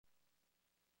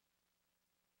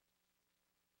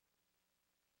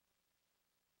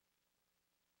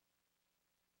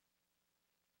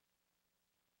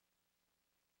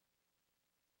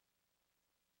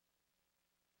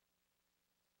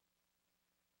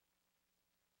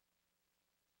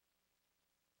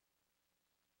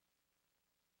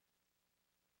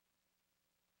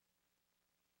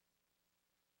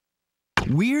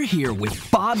We're here with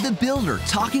Bob the Builder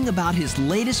talking about his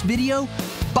latest video,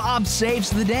 Bob Saves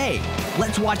the Day.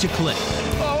 Let's watch a clip.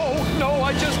 Oh, no,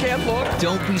 I just can't look.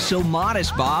 Don't be so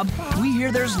modest, Bob. We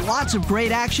hear there's lots of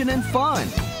great action and fun.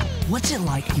 What's it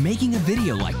like making a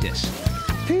video like this?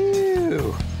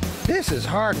 Phew, this is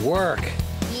hard work.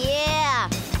 Yeah.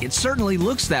 It certainly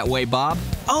looks that way, Bob.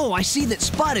 Oh, I see that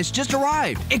Spud has just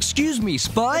arrived. Excuse me,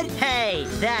 Spud? Hey,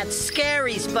 that's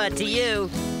scary, Spud, to you.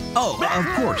 Oh, of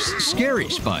course, scary,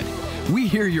 Spud. We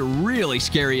hear you're really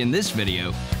scary in this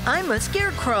video. I'm a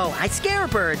scarecrow. I scare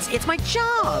birds. It's my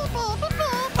job.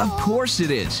 Of course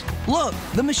it is. Look,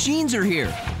 the machines are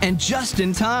here, and just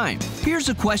in time. Here's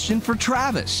a question for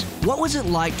Travis. What was it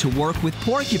like to work with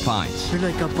porcupines?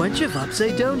 They're like a bunch of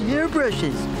upside-down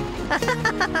hairbrushes.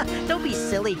 Don't be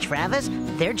silly, Travis.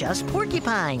 They're just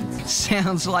porcupines.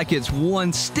 Sounds like it's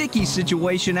one sticky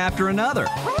situation after another.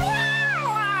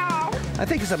 I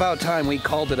think it's about time we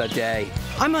called it a day.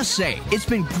 I must say, it's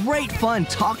been great fun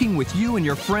talking with you and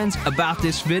your friends about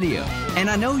this video. And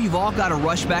I know you've all got to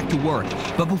rush back to work,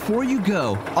 but before you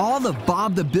go, all the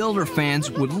Bob the Builder fans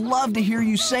would love to hear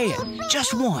you say it,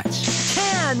 just once.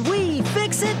 Can we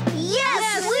fix it?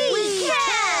 Yes, we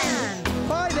can!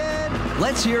 Bye, Dad.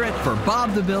 Let's hear it for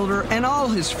Bob the Builder and all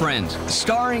his friends,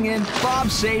 starring in Bob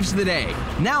Saves the Day,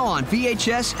 now on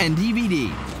VHS and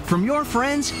DVD. From your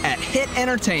friends at Hit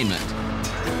Entertainment.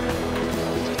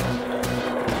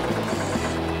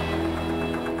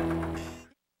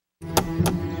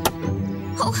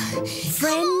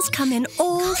 Friends come in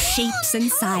all shapes and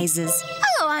sizes.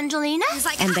 Hello, Angelina.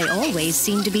 And they always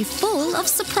seem to be full of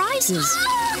surprises.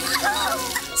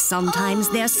 Sometimes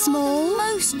they're small.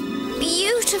 Most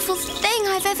beautiful thing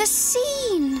I've ever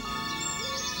seen.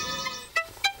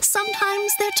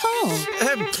 Sometimes they're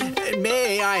tall.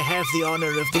 May I have the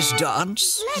honor of this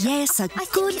dance? Yes, a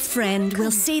good friend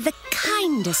will say the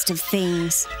kindest of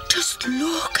things. Just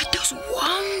look at those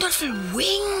wonderful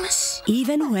wings.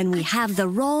 Even when we have the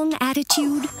wrong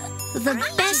attitude, the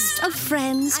best of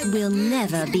friends will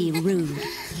never be rude.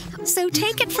 So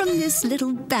take it from this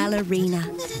little ballerina,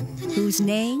 whose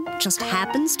name just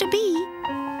happens to be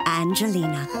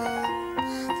Angelina.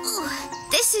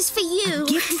 This is for you. A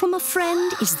gift from a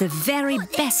friend is the very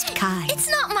best kind. It's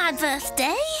not my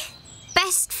birthday.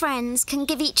 Best friends can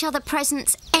give each other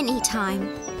presents anytime.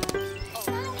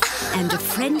 And a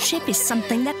friendship is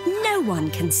something that no one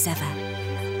can sever.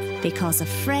 Because a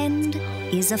friend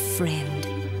is a friend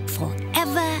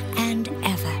forever and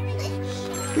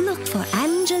ever. Look for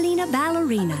Angelina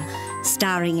Ballerina,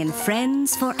 starring in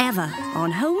Friends Forever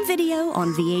on home video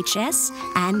on VHS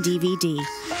and DVD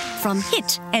from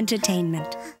Hit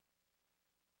Entertainment.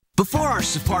 Before our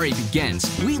safari begins,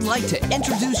 we'd like to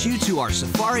introduce you to our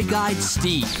safari guide,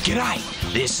 Steve. G'day!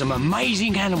 There's some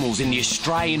amazing animals in the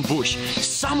Australian bush.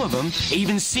 Some of them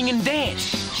even sing and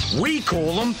dance. We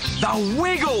call them the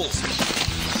Wiggles.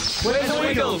 Where's the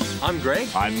Wiggles? I'm Greg.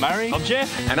 I'm Murray. I'm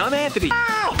Jeff. And I'm Anthony.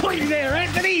 Oh, hey there,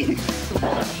 Anthony!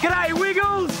 G'day,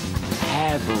 Wiggles!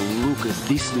 Have a look at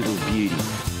this little beauty.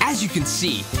 As you can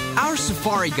see, our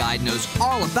safari guide knows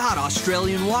all about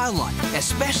Australian wildlife,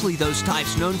 especially those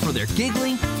types known for their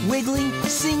giggling, wiggling,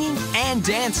 singing, and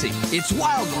dancing. It's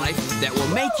wildlife that will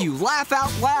make you laugh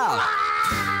out loud.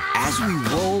 As we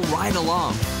roll right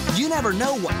along, you never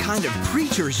know what kind of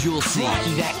creatures you'll see.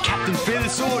 Lucky that Captain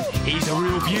Feathersword, he's a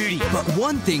real beauty. But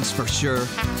one thing's for sure,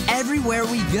 everywhere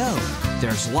we go,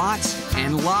 there's lots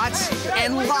and lots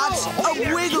and lots of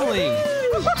wiggling.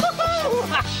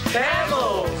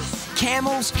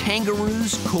 Camels,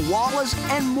 kangaroos, koalas,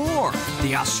 and more.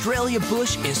 The Australia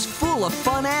bush is full of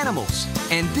fun animals,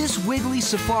 and this wiggly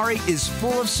safari is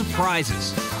full of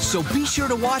surprises. So be sure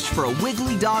to watch for a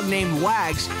wiggly dog named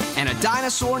Wags and a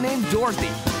dinosaur named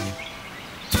Dorothy.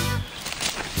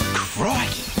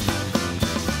 Crikey!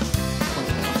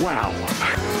 Wow.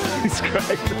 It's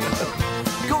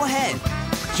great. Go ahead,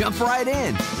 jump right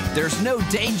in. There's no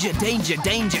danger, danger,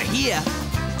 danger here.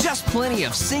 Just plenty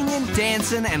of singing,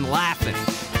 dancing, and laughing.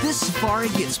 This safari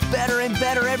gets better and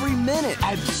better every minute.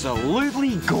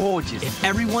 Absolutely gorgeous. If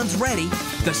everyone's ready,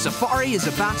 the safari is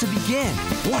about to begin.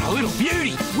 What a little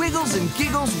beauty. Wiggles and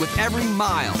giggles with every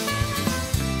mile.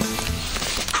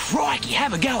 Crikey,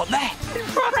 have a go at that.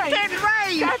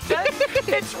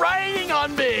 It's raining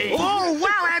on me. Oh,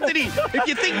 wow, Anthony. If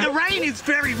you think the rain is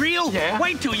very real,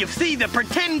 wait till you see the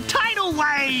pretend tidal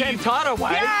wave. Pretend tidal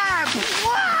wave? Yeah.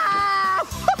 Wow.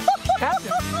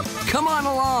 Come on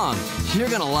along. You're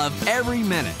gonna love every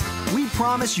minute. We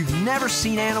promise you've never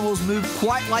seen animals move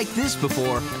quite like this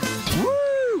before.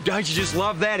 Woo! Don't you just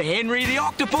love that, Henry the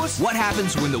octopus? What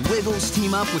happens when the Wiggles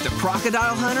team up with the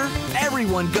crocodile hunter?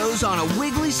 Everyone goes on a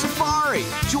wiggly safari.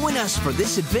 Join us for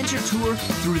this adventure tour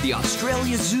through the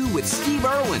Australia Zoo with Steve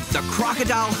Irwin, the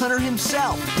crocodile hunter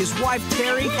himself, his wife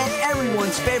Terry, and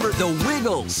everyone's favorite, the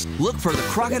Wiggles. Look for the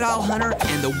Crocodile Hunter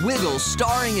and the Wiggles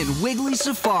starring in Wiggly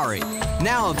Safari.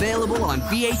 Now available on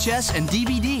VHS and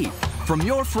DVD from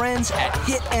your friends at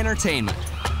Hit Entertainment.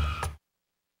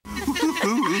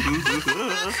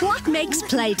 What makes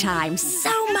playtime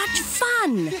so much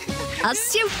fun? A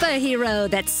superhero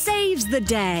that saves the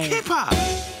day. Kipper,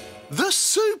 the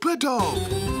super dog.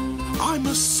 I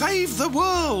must save the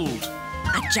world.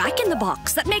 A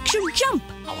jack-in-the-box that makes you jump.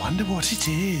 I wonder what it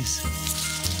is.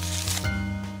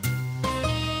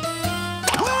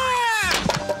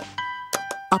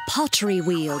 A pottery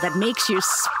wheel that makes you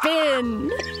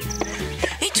spin.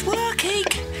 It's working.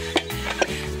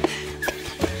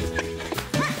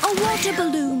 A water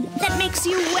balloon that makes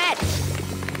you wet.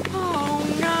 Oh,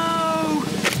 no.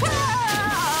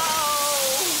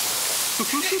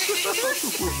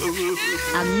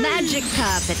 A magic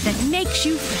carpet that makes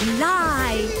you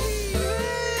fly.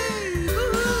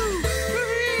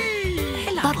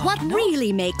 But what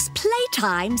really makes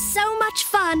playtime so much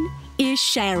fun is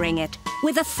sharing it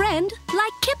with a friend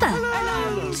like Kipper.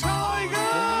 Hello, Tiger!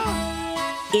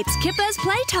 It's Kipper's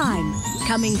Playtime,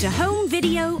 coming to home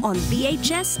video on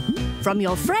VHS from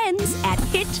your friends at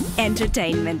Hit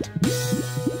Entertainment.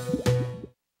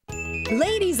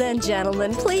 Ladies and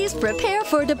gentlemen, please prepare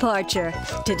for departure.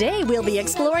 Today we'll be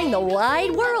exploring the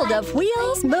wide world of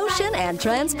wheels, motion, and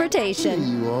transportation.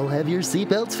 You all have your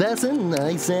seatbelts fastened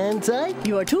nice and tight?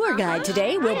 Your tour guide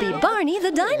today will be Barney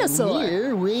the dinosaur.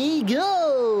 Here we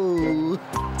go!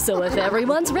 So if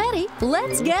everyone's ready,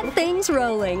 let's get things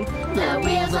rolling. The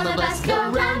wheels on the bus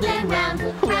go round and round,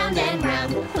 round and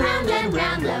round, round and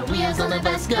round. The wheels on the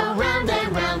bus go round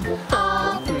and round,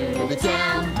 all through the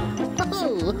town.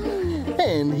 Oh,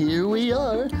 and here we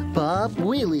are, Pop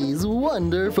Wheelie's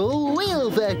wonderful wheel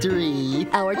factory.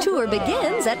 Our tour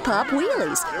begins at Pop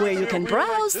Wheelie's, where you can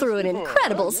browse through an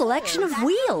incredible selection of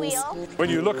wheels.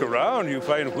 When you look around, you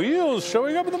find wheels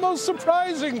showing up in the most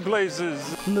surprising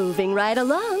places. Moving right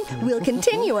along, we'll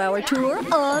continue our tour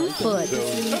on foot.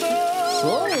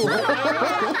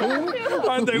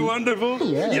 Aren't they wonderful?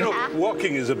 Yeah. You know,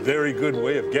 walking is a very good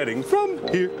way of getting from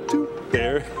here to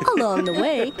there. Along the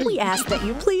way, we ask that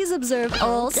you please observe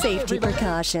all safety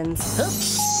precautions.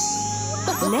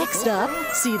 Next up,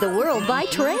 see the world by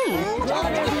train.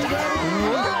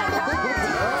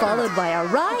 Followed by a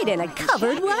ride in a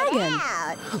covered wagon.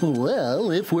 Well,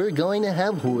 if we're going to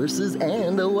have horses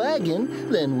and a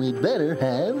wagon, then we better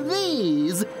have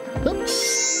these.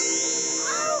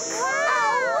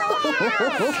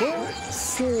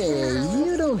 Say,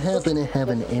 you don't happen to have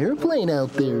an airplane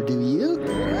out there, do you?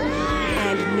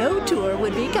 And no tour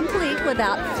would be complete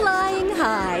without flying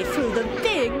high through the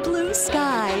big blue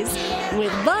skies.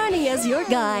 With Barney as your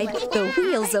guide, the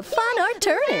wheels of fun are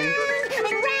turning.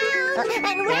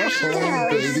 And round she Oh,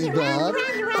 goes. baby Bob.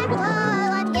 Oh,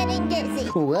 I'm getting dizzy.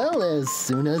 Well, as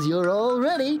soon as you're all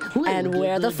ready, we'll And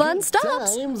where get the fun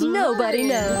stops, times nobody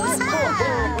knows.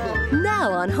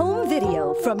 Now on home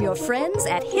video from your friends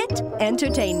at Hit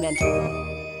Entertainment.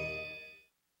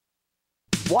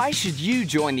 Why should you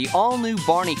join the all-new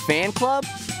Barney fan club?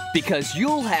 Because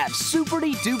you'll have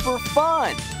super-duper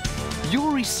fun.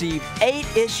 You'll receive 8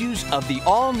 issues of the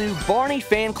all-new Barney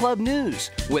Fan Club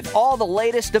news with all the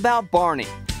latest about Barney,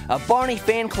 a Barney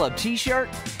Fan Club t-shirt,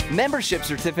 membership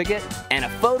certificate, and a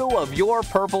photo of your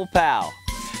purple pal.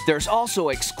 There's also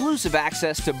exclusive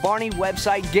access to Barney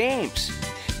website games.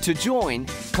 To join,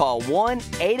 call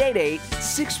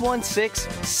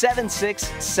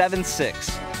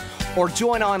 1-888-616-7676 or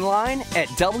join online at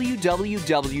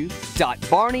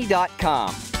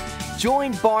www.barney.com.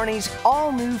 Join Barney's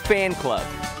all-new fan club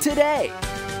today.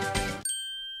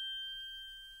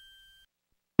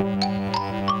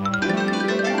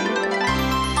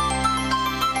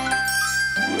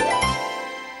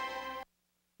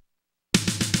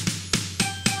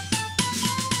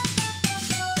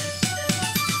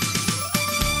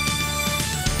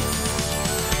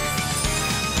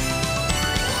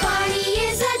 Barney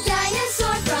is a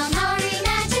dinosaur from our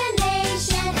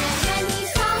imagination. And when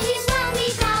he's tall, he's what we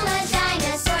call a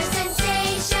dinosaur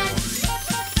sensation.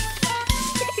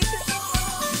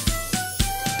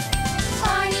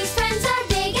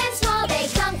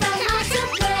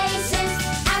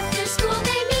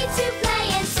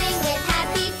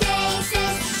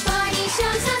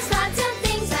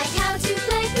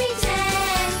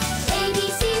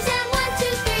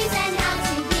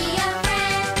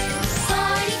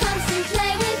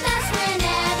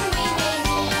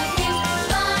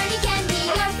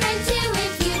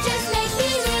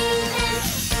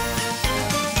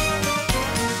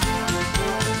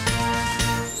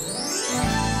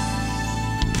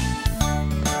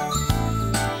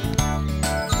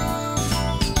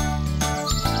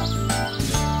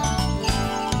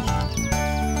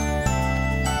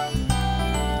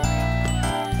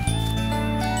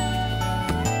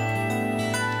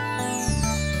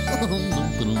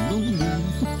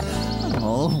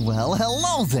 Well,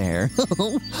 hello there.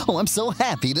 Oh, I'm so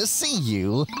happy to see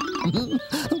you.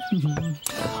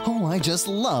 Oh, I just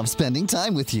love spending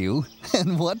time with you.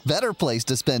 And what better place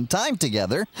to spend time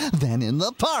together than in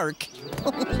the park?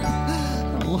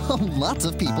 Lots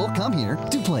of people come here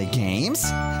to play games,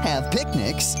 have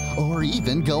picnics, or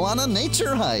even go on a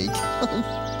nature hike.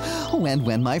 And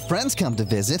when my friends come to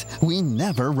visit, we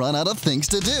never run out of things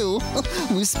to do,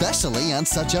 especially on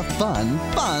such a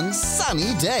fun,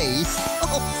 sunny day.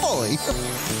 Oh, boy.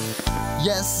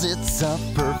 Yes, it's a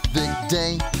perfect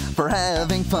day for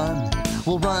having fun.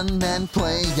 We'll run and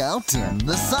play out in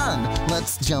the sun.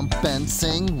 Let's jump and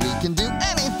sing, we can do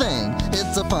anything.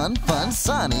 It's a fun,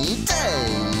 sunny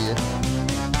day.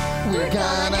 We're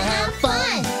gonna have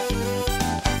fun.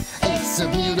 It's a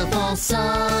beautiful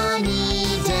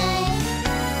sunny day.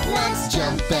 Let's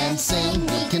jump and sing,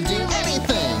 we can do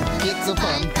anything. It's a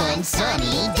fun,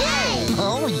 sunny day.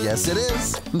 Oh, yes it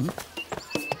is.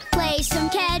 Play some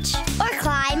catch or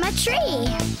climb a tree.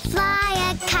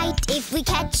 Fly a kite if we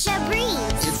catch a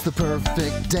breeze. It's the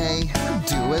perfect day.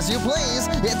 Do as you please.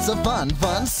 It's a fun,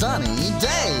 sunny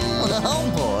day. Oh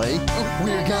boy,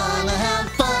 we're gonna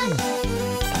have fun.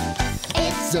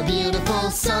 It's a beautiful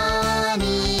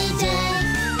sunny day.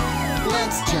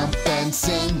 Let's jump and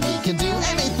sing. We can do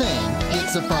anything.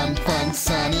 It's a fun,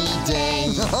 sunny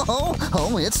day.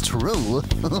 Oh, it's true.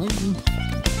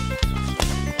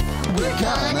 We're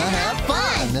gonna have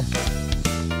fun.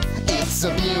 It's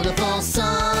a beautiful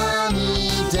sunny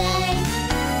day.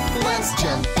 Let's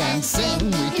jump and sing.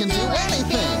 We can do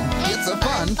anything. It's a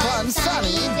fun,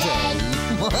 sunny day.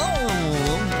 Whoa.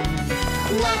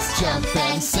 Let's jump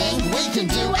and sing. We can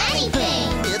do anything.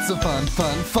 It's a fun,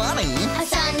 funny. A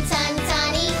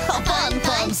sunny, a fun,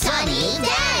 sunny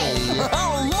day.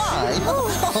 Oh my!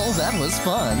 Oh, that was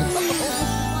fun.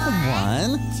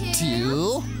 1,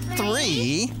 2,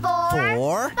 3,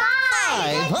 4, 5.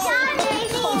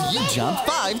 Oh, you jumped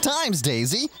 5 times,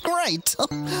 Daisy. Great.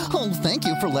 Oh, thank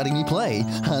you for letting me play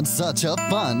on such a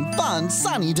fun,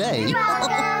 sunny day.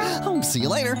 Oh, see you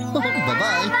later.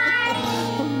 Bye-bye.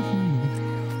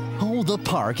 Oh, the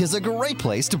park is a great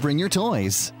place to bring your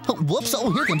toys. Oh, whoops. Oh,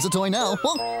 here comes a toy now.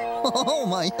 Oh,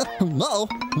 my. Whoa.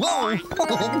 Whoa.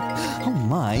 Oh,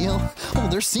 my. Oh,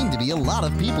 there seem to be a lot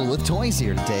of people with toys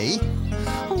here today.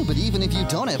 Oh, but even if you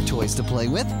don't have toys to play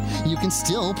with, you can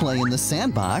still play in the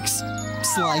sandbox,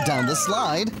 slide down the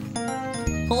slide,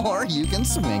 or you can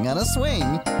swing on a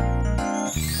swing.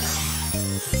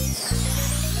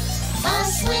 A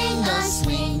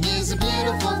swing is a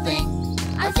beautiful thing.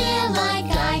 I feel like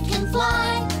I can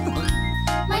fly.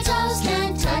 My toes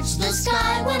can touch the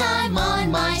sky when I'm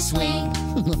on my swing.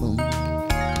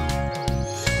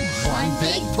 One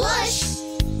big push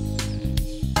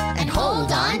and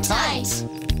hold on tight.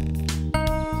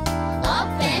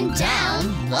 Up and down,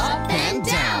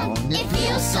 it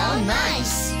feels so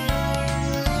nice.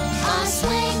 A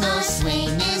swing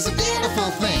is a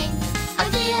beautiful thing. I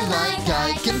feel like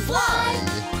I can fly.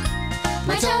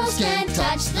 My toes can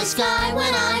touch the sky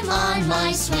when I'm on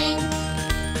my swing.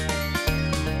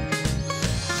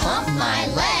 Pump my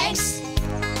legs,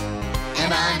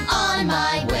 and I'm on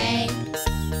my way.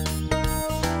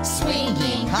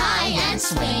 Swinging high and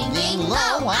swinging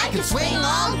low, I could swing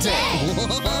all day.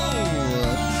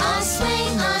 A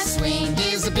swing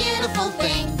is a beautiful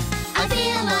thing. I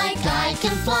feel like I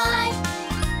can fly.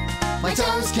 My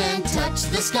toes can touch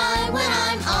the sky when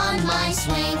I'm on my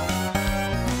swing.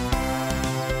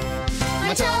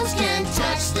 My toes can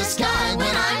touch the sky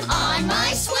when I'm on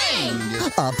my swing.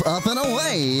 Up and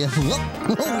away.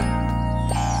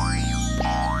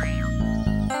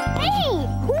 Hey,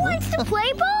 who wants to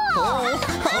play ball?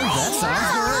 That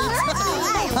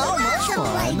sounds great. How much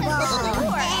fun.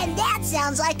 And that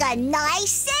sounds like a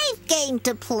nice, safe game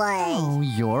to play. Oh,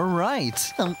 you're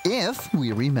right. If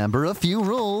we remember a few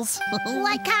rules.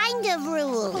 What kind of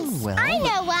rules? Well, I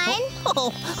know one.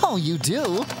 Oh, you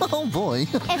do? Oh, boy.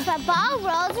 If a ball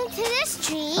rolls into the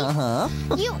street,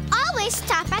 you always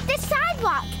stop at the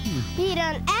sidewalk. You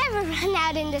don't ever run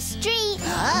out in the street.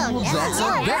 That's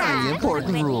a very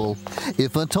important rule.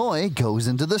 If a toy goes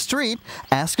into the street,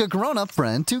 ask a grown-up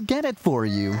friend to get it for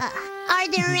you. Are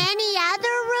there any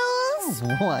other rules?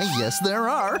 Why, yes, there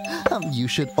are. You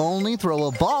should only throw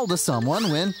a ball to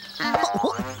someone when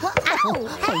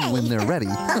they're ready.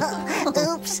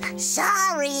 Oops,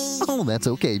 sorry. Oh, that's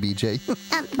okay, BJ.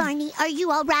 Barney, are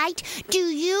you all right? Do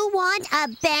you want a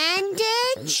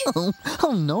bandage?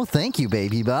 Oh, no, thank you,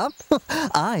 Baby Bop.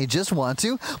 I just want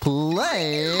to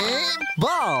play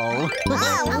ball.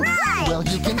 Right. Well,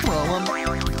 you can throw them,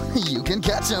 you can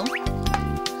catch them,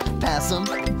 pass them,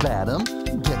 bat them,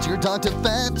 get your dog to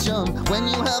fetch them. When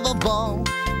you have a ball,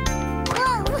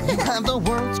 You have the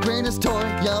world's greatest toy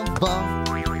of ball.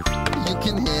 You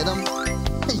can hit 'em,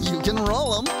 you can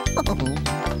roll 'em,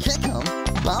 kick 'em,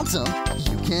 bounce 'em.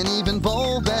 You can even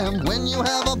bowl them when you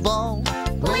have a ball.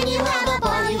 When you have a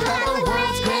ball, you have the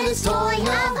world's greatest toy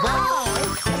of all.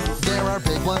 There are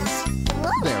big ones,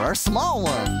 there are small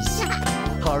ones,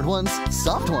 hard ones,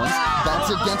 soft ones, bounce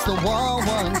against the wall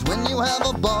ones when you have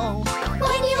a ball.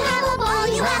 When you have a ball,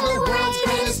 you have the world's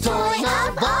greatest toy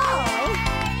of all.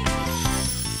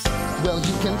 Well,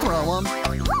 you can throw 'em,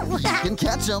 you can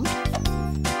catch 'em,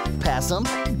 pass 'em,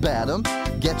 bat 'em,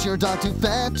 get your dog to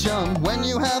fetch 'em when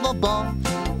you have a ball.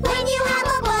 When you have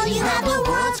a ball, you have the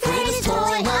world's greatest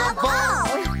toy of all.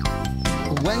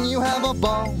 When you have a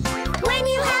ball. When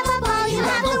you have a ball, you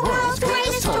have the world's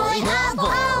greatest toy of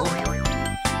all.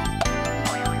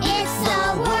 It's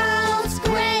the world's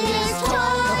greatest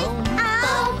toy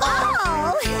of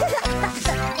all.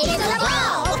 It's a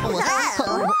ball.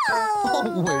 Oh,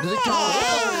 where did it go?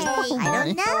 I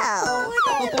don't know.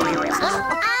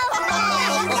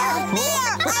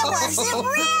 I wasn't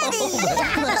ready.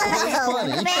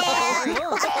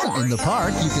 In the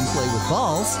park, you can play with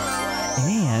balls,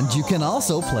 and you can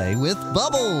also play with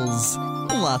bubbles.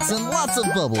 Lots and lots of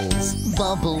bubbles.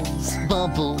 Bubbles,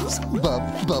 bubbles,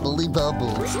 bubbly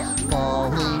bubbles,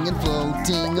 falling and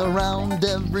floating around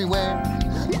everywhere.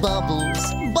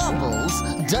 Bubbles, bubbles,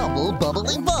 double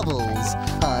bubbly bubbles.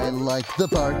 I like the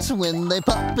parts when they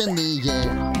pop in the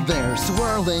air. They're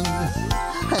swirling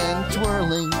and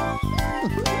twirling,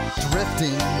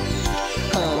 drifting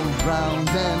around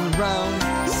and round.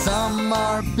 Some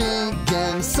are big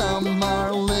and some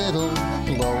are little,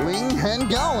 blowing and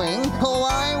going. Oh,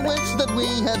 I wish that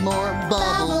we had more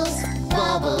bubbles.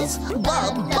 Bubbles,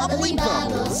 bubbly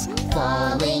bubbles,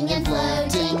 falling and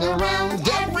floating around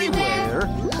everywhere.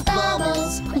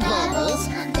 Bubbles, bubbles,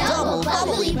 double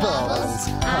bubbly bubbles.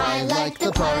 I like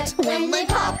the part when they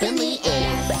pop in the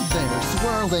air. They're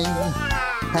swirling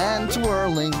and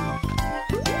twirling,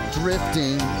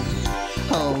 drifting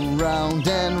around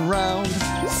and round.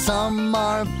 Some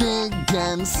are big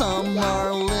and some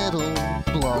are little,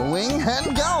 blowing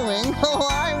and going. Oh,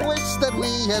 I wish that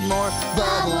we had more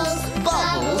bubbles.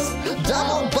 Bubbles,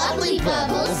 double bubbly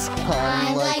bubbles.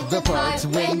 I like the parts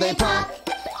when they pop,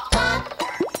 pop,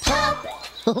 pop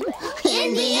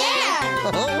in the air.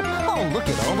 Oh, look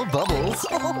at all the bubbles.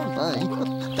 Oh,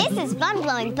 my. This is fun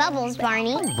blowing bubbles,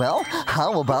 Barney. Well,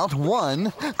 how about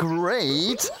one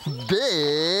great,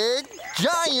 big,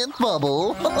 giant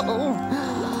bubble?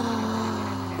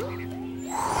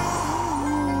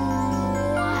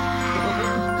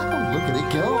 Look at it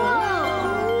go.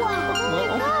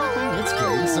 It's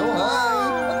getting so high.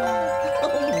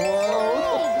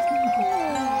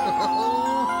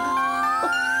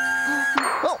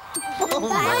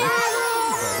 Bye-bye,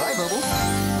 Bubbles.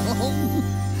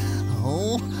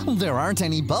 Oh, there aren't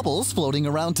any bubbles floating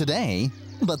around today,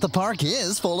 but the park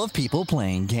is full of people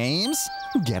playing games,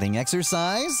 getting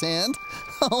exercise, and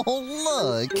oh,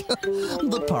 look!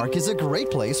 The park is a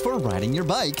great place for riding your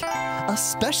bike,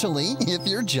 especially if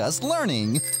you're just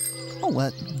learning.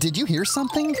 Oh, did you hear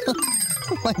something?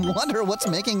 I wonder what's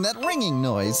making that ringing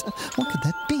noise. What could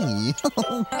that be?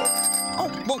 Oh,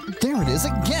 well, there it is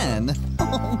again.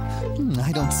 Oh,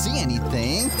 I don't see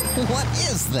anything. What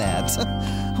is that?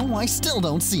 Oh, I still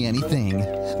don't see anything.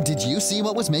 Did you see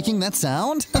what was making that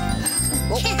sound?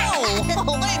 Oh,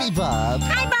 Lady Bob.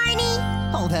 Hi, Barney.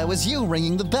 Oh, that was you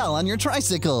ringing the bell on your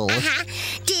tricycle.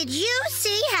 Did you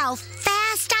see how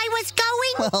fast I was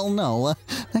going? Well, no.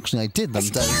 Actually, I did them.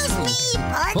 Excuse me,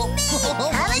 pardon me,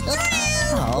 coming through.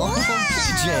 Oh,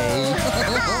 PJ.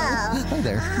 Hi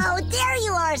there. Oh, there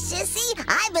you are, Sissy.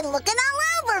 I've been looking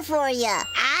all over for you.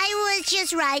 I was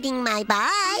just riding my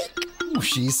bike.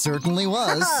 She certainly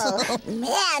was. Oh,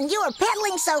 man, you were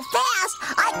pedaling so fast,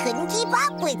 I couldn't keep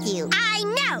up with you. I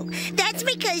know. That's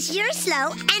because you're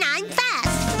slow and I'm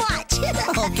fast. Watch.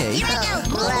 Okay. Here I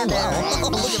go. Wow.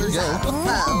 Look at her go. Oh,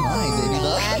 my baby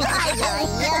duck.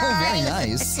 Oh, very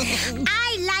nice.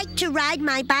 I like to ride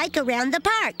my bike around the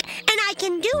park, and I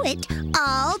can do it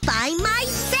all by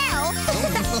myself.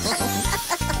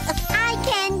 I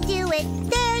can do it.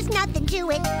 There's nothing to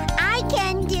it. I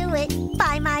can do it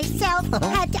by myself.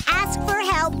 Had to ask for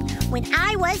help when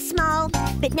I was small,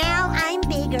 but now I'm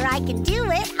bigger. I can do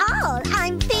it all.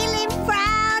 I'm feeling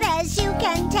proud, as you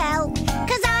can tell,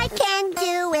 'cause I can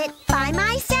do it by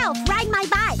myself. Ride my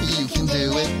bike. You can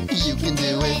do it. You can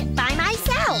do it. By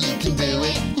myself. You can do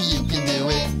it. You can do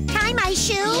it. Tie my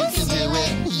shoes. You can do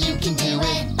it. You can do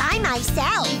it. By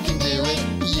myself. You can do it.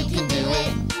 You can do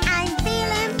it. I'm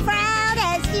feeling proud,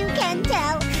 as you can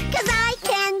tell, 'cause I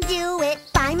can do it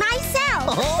by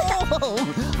myself.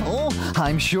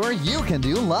 I'm sure you can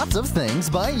do lots of things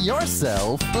by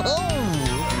yourself.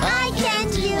 I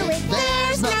can do it,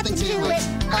 there's nothing to it.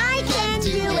 I can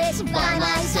do it by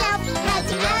myself. Had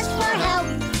to ask for help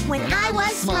when I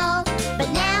was small,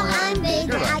 but now I'm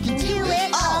bigger, I can do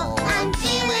it all. I'm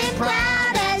feeling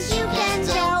proud, as you can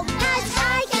tell, 'cause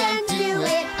I can do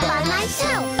it by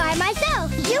myself. By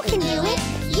myself. You can do it,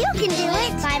 you can do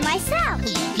it By myself.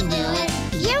 You can do it.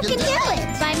 You can do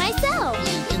it By myself.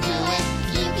 You can do it.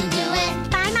 You can do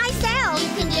it. by myself. You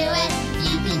can do it.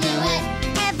 You can do it.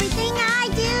 Everything I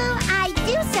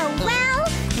do so well,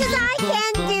 'cause I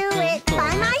can do it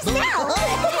by myself.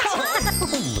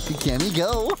 Look at Cammy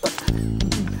go.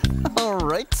 All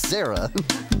right, Sarah.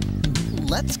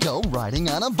 Let's go riding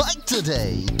on a bike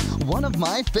today. One of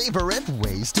my favorite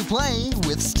ways to play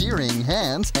with steering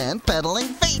hands and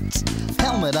pedaling feet.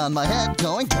 Helmet on my head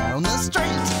going down the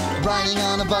street. Riding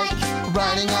on a bike,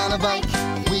 riding on a bike.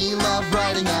 We love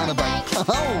riding on a bike.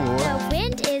 Oh! The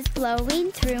wind is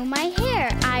blowing through my hair.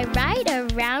 I ride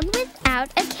around without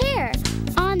a care.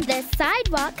 On the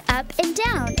sidewalk up and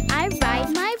down, I ride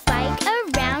my bike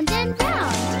around and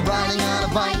round. Riding on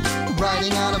a bike,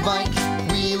 riding on a bike.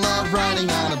 We love riding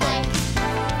on a bike.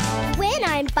 When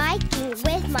I'm biking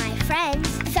with my friends,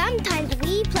 sometimes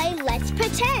we play Let's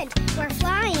Pretend. We're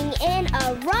flying in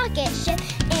a rocket ship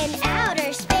in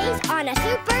outer space on a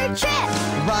super trip.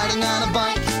 Riding on a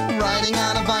bike, riding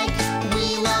on a bike.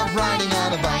 We love riding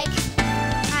on a bike.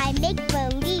 I make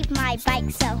believe my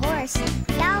bike's a horse,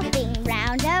 galloping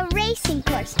round a racing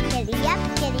course. Giddy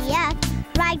up,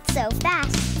 ride so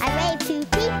fast. I wave to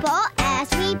people as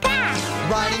we pass.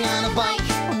 Riding on a bike,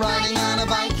 riding on a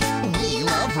bike. We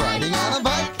love riding on a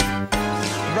bike.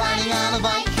 Riding on a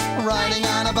bike, riding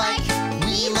on a bike.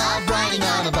 We love riding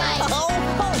on a bike. Oh,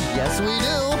 yes we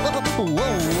do. Whoa,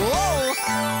 whoa.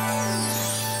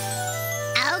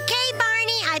 Okay,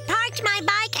 Barney, I parked my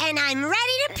bike and I'm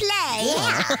ready to play.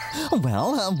 Yeah.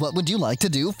 Well, what would you like to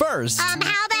do first? How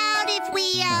about if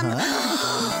we,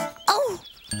 Oh,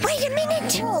 wait a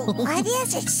minute. What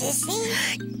is it, Sissy?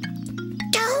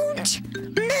 Don't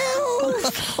move.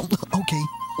 Okay.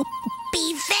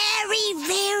 Be very,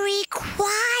 very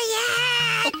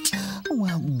quiet.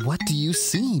 Well, what do you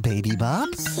see, Baby Bop?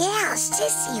 Yeah,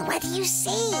 Sissy, what do you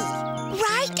see?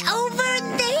 Right over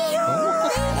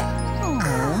there.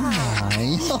 Oh, my.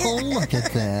 Oh, look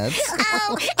at that.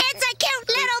 Oh, it's a cute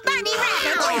little bunny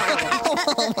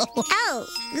rabbit. Oh,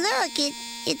 look,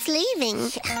 it's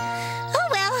leaving. Oh,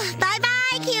 well,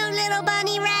 bye-bye, cute little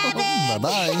bunny rabbit.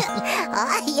 Bye-bye.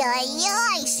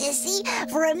 Ay, Sissy.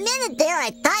 For a minute there,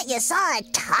 I thought you saw a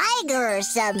tiger or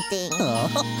something.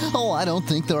 Oh, I don't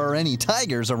think there are any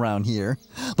tigers around here.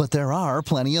 But there are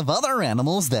plenty of other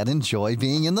animals that enjoy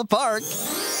being in the park.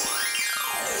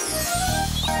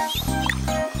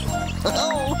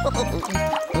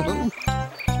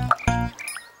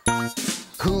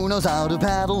 Who knows how to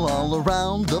paddle all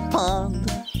around the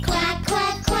pond? Quack,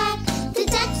 quack, quack, the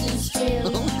duckies do.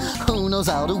 Who knows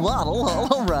how to waddle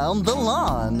all around the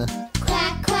lawn?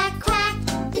 Quack, quack, quack,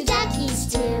 the duckies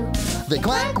do. They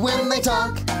quack when they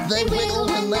talk, they wiggle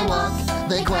when they walk,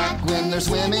 they quack when they're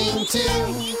swimming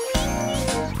too.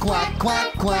 Quack,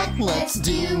 quack, quack, let's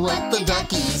do what the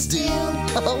duckies do.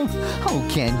 Oh,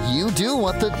 can you do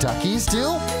what the duckies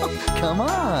do? Come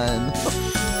on.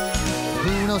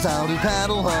 Who knows how to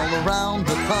paddle all around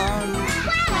the pond?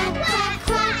 Quack, quack,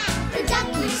 quack, the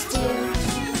duckies do.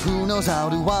 Who knows how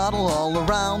to waddle all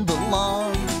around the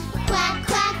lawn? Quack,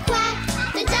 quack, quack,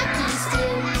 the duckies do.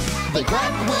 They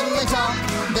quack when they talk,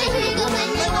 they wiggle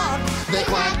when they walk, they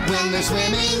quack when they're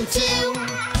swimming too.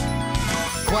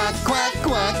 Quack, quack,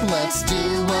 quack, let's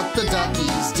do what the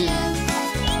duckies do.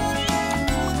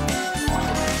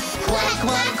 Quack,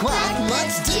 quack, quack,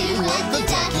 let's do what the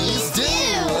duckies do.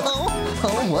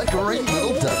 Oh, what great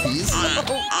little duckies.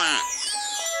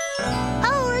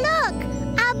 Oh, look,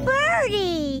 a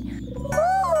birdie.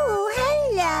 Ooh,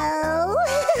 hello.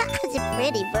 It's a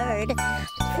pretty bird.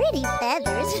 Pretty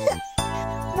feathers.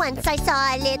 Once I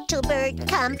saw a little bird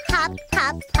come hop,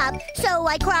 hop, hop. So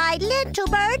I cried, little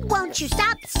bird, won't you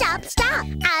stop, stop, stop?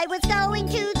 I was going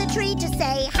to the tree to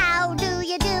say, how do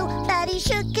you do? But he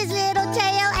shook his little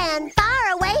tail and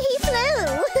far away he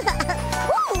flew.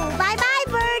 Ooh, bye-bye,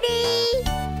 birdie.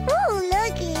 Ooh,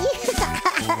 looky.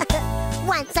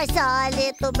 Once I saw a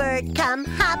little bird come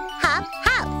hop, hop,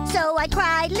 hop. So I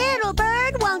cried, little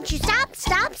bird, won't you stop,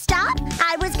 stop, stop?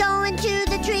 I was going to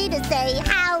the tree to say,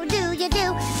 how do you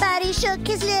do? But he shook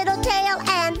his little tail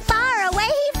and far away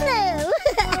he flew.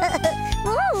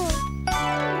 Ooh.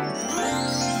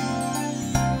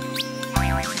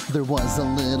 There was a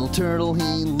little turtle,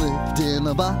 he lived in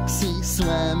a box. He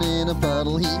swam in a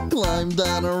puddle, he climbed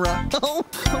on a rock. Oh,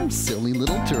 silly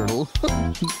little turtle.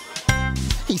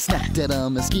 He snapped at a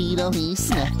mosquito, he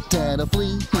snapped at a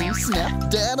flea, he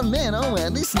snapped at a minnow,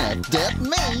 and he snapped at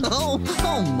me. Oh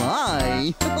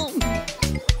my!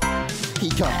 He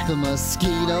caught the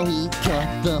mosquito, he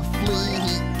caught the flea,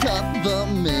 he caught the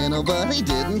minnow, but he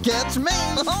didn't catch me.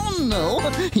 Oh no,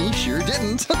 he sure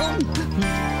didn't.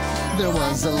 There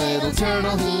was a little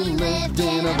turtle, he lived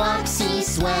in a box, he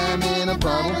swam in a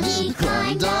puddle, he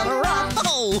climbed on a rock.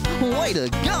 Oh, way to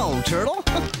go, turtle!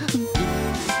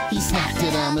 He snapped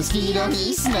at a mosquito,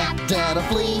 he snapped at a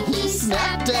flea, he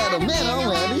snapped at a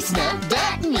minnow, and he snapped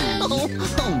at me. Oh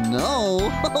no!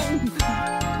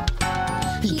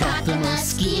 He caught the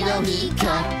mosquito, he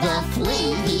caught the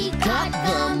flea, he caught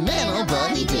the minnow,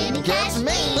 but he didn't catch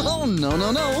me. Oh no,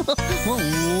 no, no! Whoa,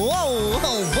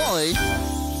 oh boy!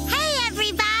 Hey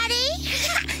everybody!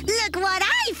 Look what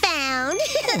I found!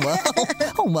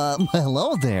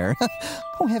 Hello there.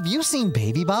 Oh, have you seen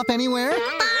Baby Bop anywhere?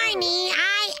 Barney,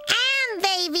 I am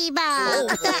Baby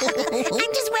Bop!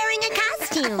 I'm just wearing a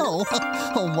costume.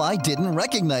 Oh, I didn't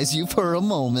recognize you for a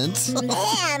moment.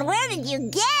 Man, where did you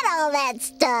get all that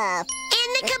stuff?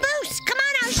 In the caboose. Come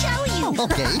on, I'll show you.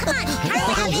 Okay. Come on, hurry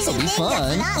up. This'll be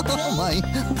fun. Oh my,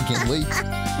 can't wait.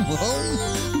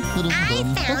 I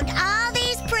found all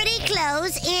these pretty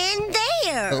clothes in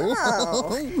there.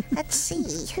 Oh, let's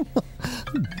see.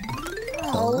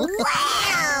 Oh,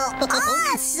 wow!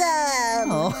 Awesome!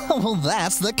 Oh, well,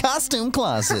 that's the costume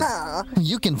closet. Oh.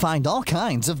 You can find all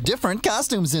kinds of different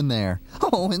costumes in there.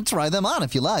 Oh, and try them on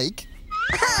if you like.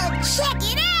 Oh, check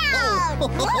it out!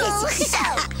 This is so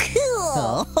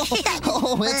cool!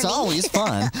 Oh, it's always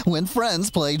fun when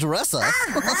friends play dress up.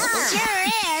 Sure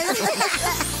is!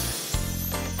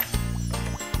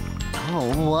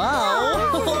 Oh,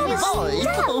 wow!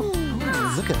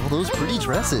 Look at all those pretty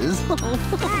dresses.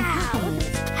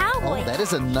 Oh, that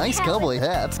is a nice cowboy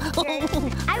hat.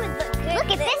 I would look good.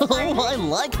 Look at this one. Oh, I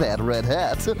like that red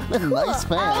hat. Nice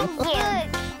fan.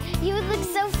 You would look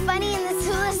so funny in this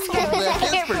hula skirt.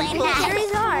 That's pretty cool.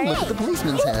 Look at the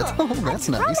policeman's hat. Oh, that's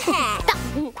nice.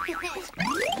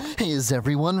 Is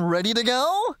everyone ready to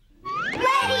go?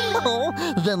 Ready! Oh,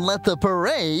 then let the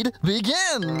parade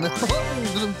begin.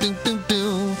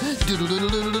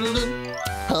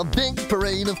 A big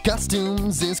parade of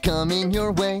costumes is coming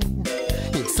your way.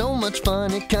 It's so much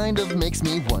fun, it kind of makes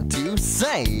me want to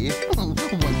say 1, 2,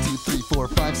 3, 4,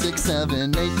 5, 6,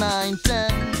 7, 8, 9,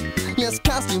 10. Yes,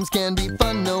 costumes can be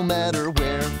fun no matter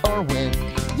where or when.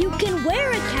 You can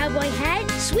wear a cowboy hat,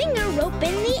 swing a rope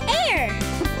in the air.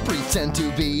 Pretend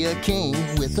to be a king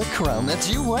with the crown that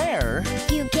you wear.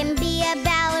 You can be a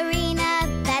ballerina,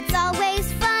 that's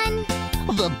always fun.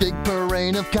 The big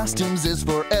parade of costumes is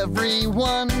for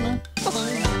everyone.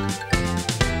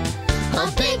 A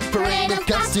big parade of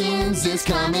costumes is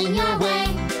coming your way.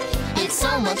 It's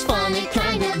so much fun, it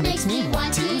kind of makes me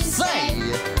want to say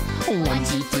 1,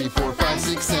 2, 3, 4, 5,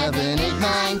 6, 7, 8,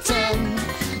 9, 10.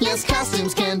 Yes,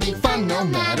 costumes can be fun no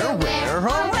matter where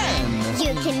or when.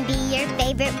 You can be your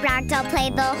favorite rock doll, play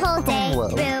the whole day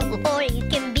through. Or you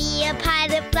can be a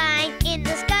pilot flying in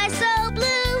the sky so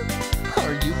blue.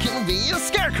 Or you can be a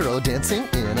scarecrow dancing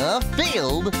in a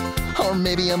field. Or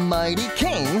maybe a mighty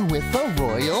king with a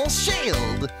royal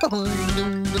shield. A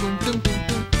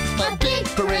big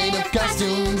parade of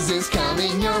costumes is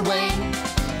coming your way.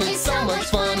 It's so much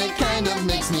fun, it kind of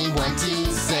makes me want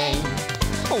to say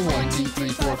 1, 2, 3,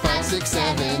 4, 5, 6,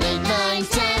 7, 8, 9,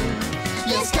 10.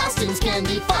 Yes, costumes can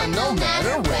be fun no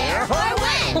matter where or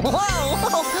when. Whoa!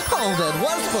 Oh, that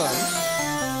was fun.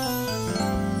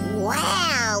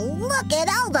 Wow, look at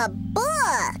all the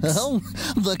books. Oh,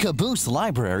 the Caboose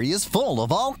library is full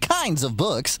of all kinds of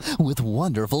books with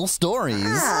wonderful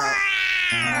stories.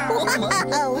 What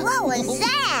was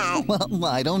that? Well,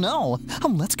 I don't know.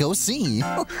 Let's go see.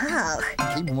 Oh.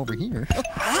 Keep them over here.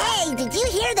 Hey, did you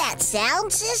hear that sound,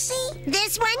 Sissy?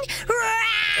 This one?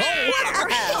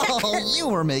 Oh, you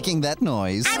were making that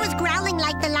noise. I was growling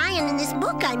like the lion in this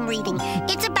book I'm reading.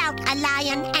 It's about a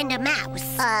lion and a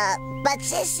mouse. But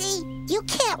Sissy, you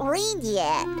can't read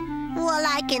yet. Well,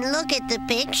 I can look at the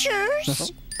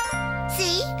pictures.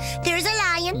 See? There's a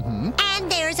lion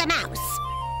and there's a mouse.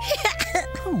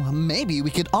 Oh, maybe we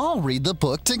could all read the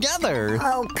book together.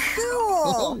 Oh,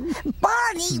 cool.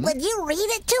 Barney, would you read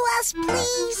it to us,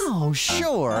 please? Oh,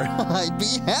 sure. I'd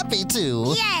be happy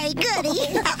to. Yay,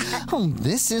 goody. Oh,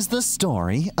 this is the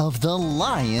story of the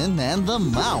lion and the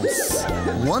mouse.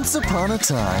 Once upon a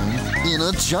time, in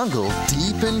a jungle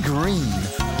deep and green,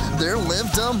 there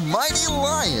lived a mighty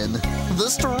lion, the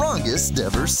strongest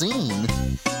ever seen.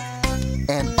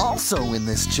 Also in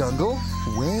this jungle,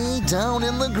 way down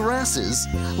in the grasses,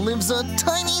 lives a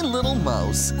tiny little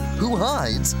mouse who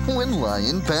hides when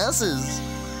lion passes.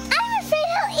 I'm afraid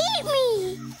he'll eat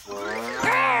me.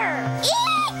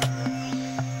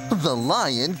 Eek! The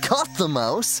lion caught the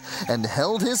mouse and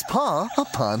held his paw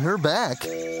upon her back.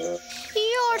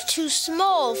 You're too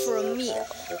small for a meal,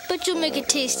 but you'll make a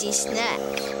tasty snack.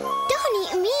 Don't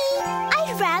eat me.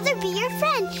 I'd rather be your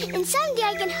friend, and someday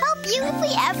I can help you if we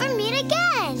ever meet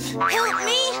again. Help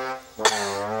me?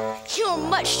 You're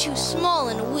much too small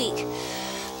and weak,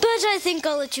 but I think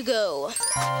I'll let you go.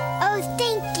 Oh,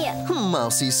 thank you.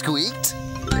 Mousie squeaked.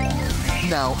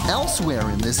 Now, elsewhere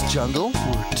in this jungle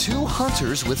were two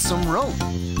hunters with some rope.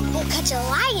 We'll catch a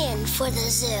lion for the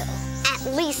zoo.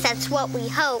 At least that's what we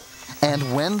hope.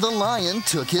 And when the lion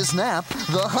took his nap,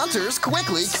 the hunters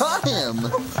quickly caught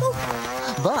him.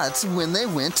 But when they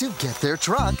went to get their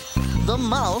truck, the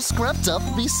mouse crept up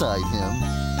beside him.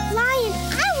 Lion,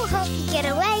 I will help you get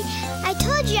away. I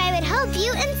told you I would help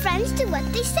you, and friends do what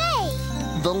they say.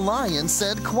 The lion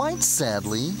said quite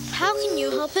sadly, How can you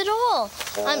help at all?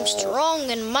 I'm strong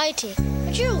and mighty,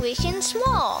 but you're weak and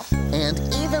small. And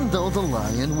even though the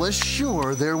lion was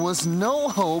sure there was no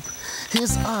hope,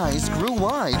 his eyes grew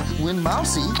wide when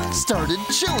Mousie started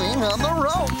chewing on the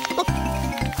rope.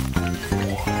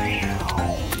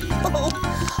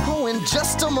 And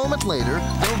just a moment later,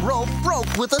 the rope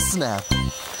broke with a snap.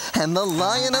 And the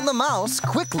lion and the mouse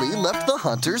quickly left the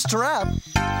hunter's trap.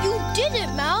 You did it,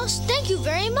 Mouse. Thank you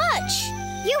very much.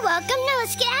 You're welcome. Now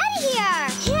let's get out of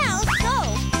here. Yeah, let's go.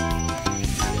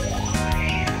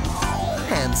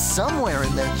 And somewhere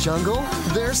in that jungle,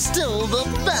 they're still the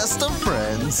best of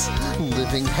friends,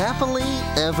 living happily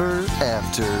ever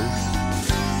after.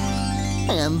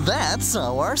 And that's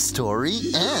how our story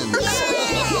ends.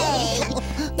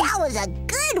 That was a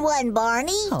good one,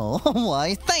 Barney. Oh,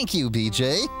 why, thank you,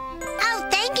 BJ. Oh,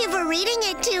 thank you for reading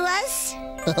it to us.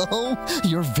 Oh,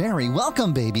 you're very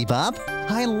welcome, Baby Bop.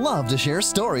 I love to share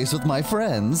stories with my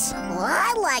friends. Well,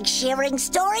 I like sharing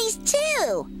stories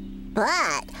too.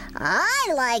 But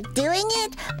I like doing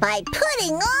it by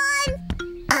putting on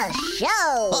a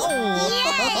show. Oh.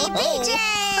 Yay, BJ!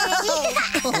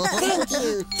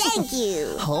 Thank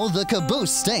you. Oh, the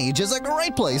caboose stage is a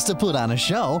great place to put on a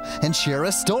show and share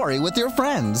a story with your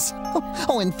friends.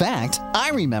 Oh, in fact, I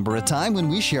remember a time when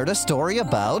we shared a story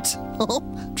about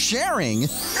sharing.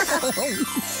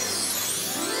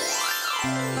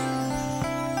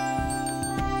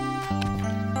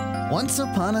 Once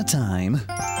upon a time,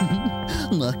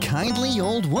 a kindly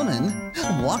old woman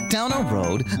walked down a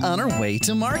road on her way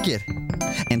to market.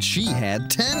 And she had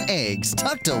 10 eggs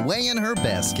tucked away in her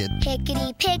basket.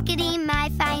 Pickety, pickety, my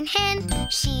fine hen.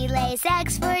 She lays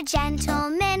eggs for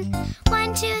gentlemen.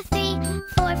 1, 2, 3,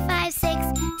 4, 5,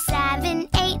 6, 7,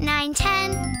 8, 9,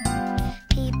 10.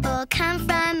 People come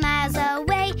from miles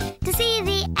away to see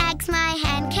the eggs my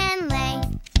hen can lay.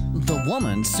 The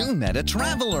woman soon met a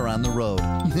traveler on the road,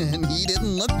 and he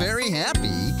didn't look very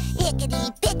happy.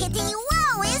 Hickety, pickety,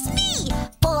 woe is me,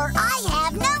 for I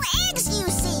have no eggs, you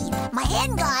see. My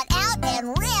hen got out and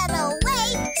ran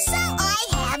away, so I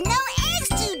have no eggs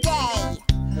today.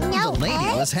 No The lady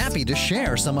eggs? was happy to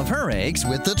share some of her eggs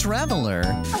with the traveler.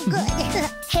 Oh, good.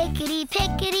 Hickety,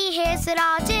 pickety, here's what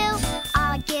I'll do.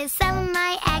 I'll give some of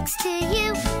my eggs to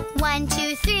you. 1,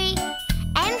 2, 3,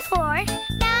 and 4.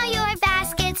 Now your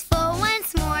basket's full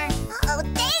once more. Oh,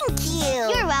 thank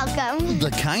you. You're welcome.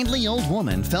 The kindly old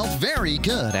woman felt very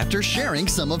good after sharing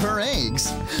some of her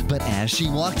eggs. But as she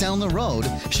walked down the road,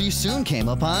 she soon came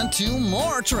upon 2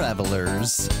 more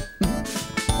travelers.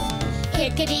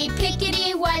 Hickety,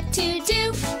 pickety, what to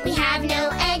do? We have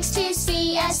no eggs to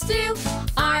see us through.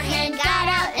 Our hen got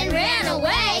out and ran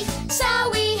away, so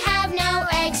we have no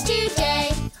eggs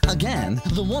today. Again,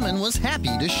 the woman was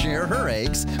happy to share her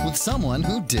eggs with someone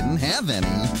who didn't have any.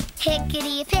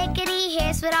 Hickety, pickety,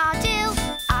 here's what I'll do.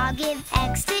 I'll give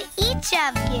eggs to each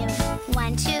of you.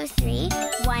 1, 2, 3,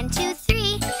 1, 2,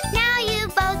 3. Now you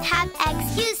both have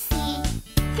eggs, you see.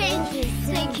 Thank you.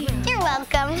 Thank you. You're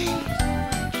welcome.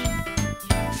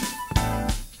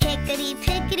 Hickety,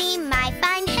 pickety, my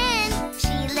fine hen.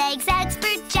 She lays eggs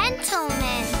for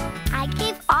gentlemen. I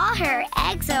gave all her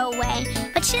eggs away,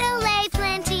 but she'll lay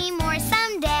plenty more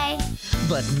someday.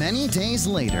 But many days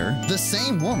later, the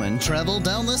same woman traveled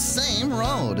down the same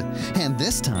road. And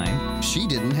this time, she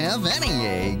didn't have any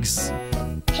eggs.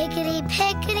 Hickety,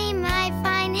 pickety, my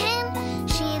fine hen.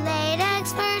 She laid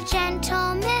eggs for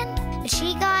gentlemen, but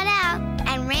she got out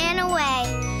and ran away.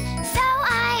 So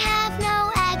I have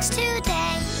no eggs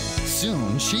today.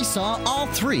 Soon, she saw all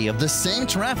 3 of the same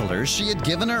travelers she had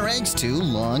given her eggs to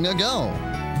long ago.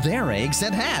 Their eggs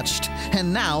had hatched,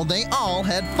 and now they all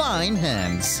had fine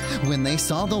hens. When they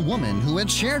saw the woman who had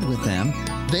shared with them,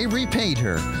 they repaid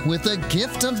her with a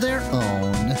gift of their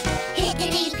own.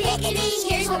 Hickety, pickety,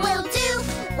 here's what we'll do.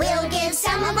 We'll give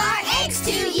some of our eggs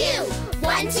to you.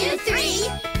 1, 2, 3,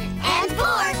 and 4.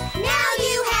 Now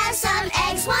you have some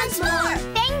eggs once more.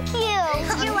 Thank you.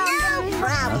 You're welcome. No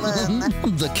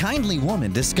problem. The kindly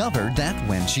woman discovered that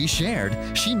when she shared,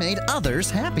 she made others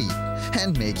happy.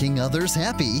 And making others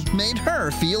happy made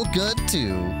her feel good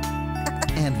too.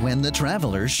 And when the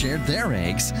travelers shared their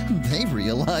eggs, they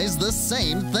realized the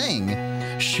same thing.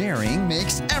 Sharing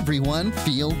makes everyone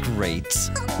feel great.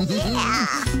 Yeah.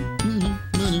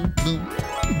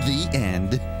 The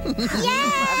end. Yeah.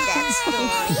 Love that story.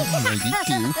 I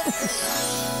do too.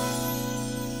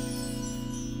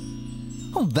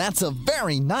 Oh, that's a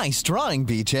very nice drawing,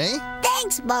 BJ.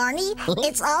 Thanks, Barney.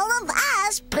 It's all of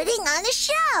us putting on a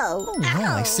show. Oh,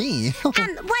 I see. What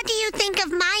do you think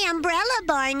of my umbrella,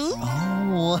 Barney?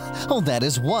 Oh, that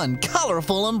is one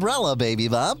colorful umbrella, Baby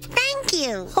Bop. Thank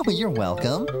you. Oh, you're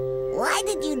welcome. Why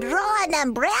did you draw an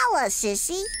umbrella,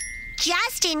 Sissy?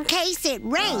 Just in case it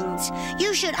rains.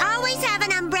 You should always have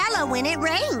an umbrella when it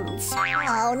rains.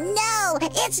 Oh, no.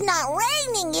 It's not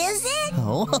raining, is it?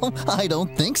 Oh, I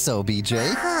don't think so,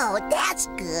 BJ. Oh, that's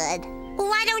good.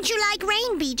 Why don't you like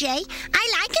rain, BJ?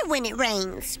 I like it when it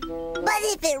rains. But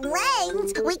if it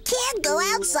rains, we can't go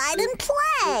outside and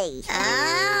play.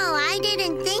 Oh, I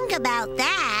didn't think about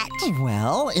that.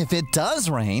 Well, if it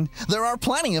does rain, there are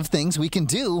plenty of things we can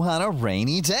do on a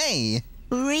rainy day.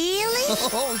 Really?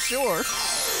 Oh, sure.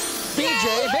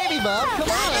 BJ, Baby Bop, come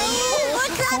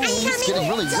on. It's getting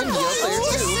really windy out there,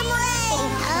 too.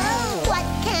 Oh, what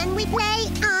can we play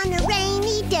on a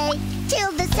rainy day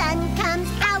till the sun comes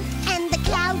out and the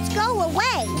clouds go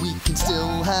away? We can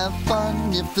still have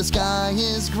fun if the sky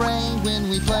is gray when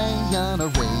we play on a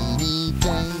rainy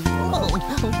day.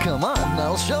 Oh, come on,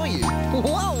 I'll show you.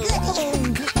 Whoa!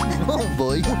 Oh,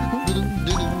 boy.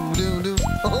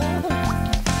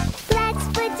 Let's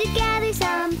put together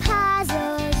some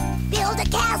puzzles. Build a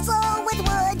castle with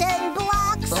wooden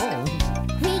blocks. Oh.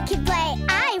 We could play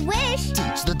I Wish.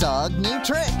 Teach the dog new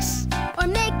tricks. Or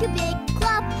make a big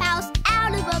clubhouse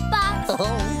out of a box.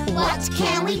 Oh. What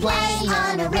can we play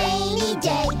on a rainy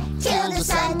day till the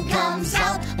sun comes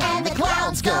out and the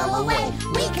clouds go away?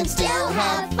 We can still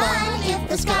have fun if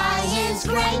the sky is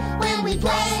gray when we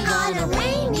play on a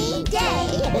rainy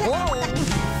day.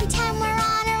 Pretend we're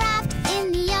on a raft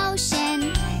in the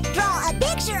ocean. Draw a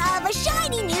picture of a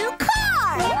shiny new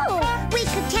car. We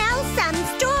could tell some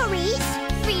stories.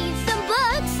 Read some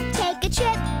books. Take a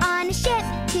trip on a ship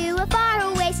to a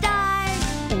faraway star.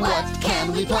 What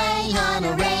can we play on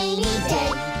a rainy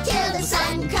day till the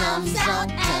sun comes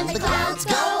out and the clouds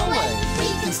go away? We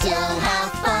can still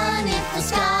have fun if the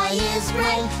sky is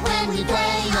gray when we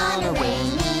play on a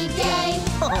rainy day.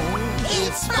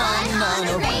 It's fun on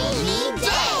a rainy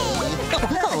day.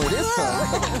 Oh, it is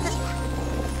fun.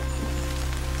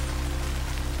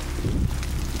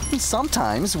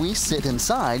 Sometimes we sit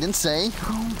inside and say,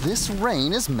 oh, this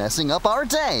rain is messing up our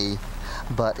day.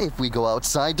 But if we go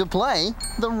outside to play,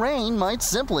 the rain might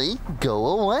simply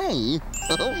go away.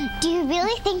 Do you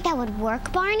really think that would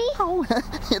work, Barney? Oh,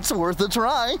 it's worth a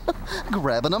try.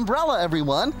 Grab an umbrella,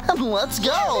 everyone, and let's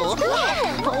go.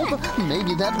 Oh,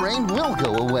 maybe that rain will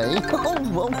go away.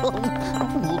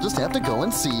 We'll just have to go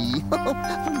and see.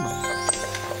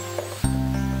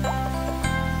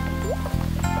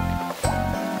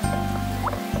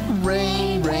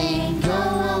 Rain, rain, go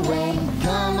away,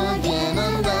 come again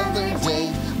another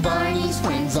day. Barney's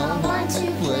friends all want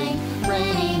to play.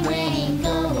 Rain, rain, go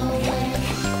away.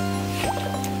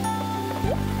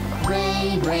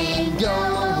 Rain, rain, go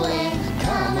away,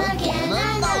 come again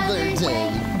another day.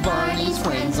 Barney's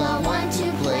friends all want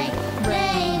to play.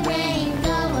 Rain, rain, go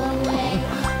away.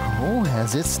 Oh,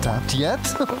 has it stopped yet?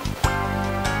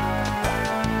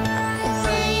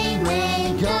 Rain,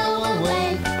 rain, go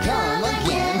away, come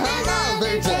again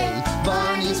another day.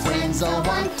 Barney's friends all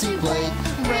want to play.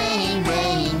 Rain,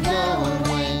 rain, go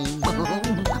away.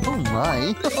 Oh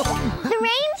my. The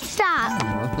rain stopped.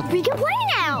 We can play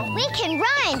now. We can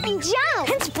run and jump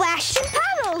and splash in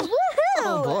puddles. Woohoo!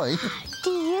 Oh boy. Do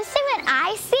you see what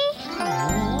I see?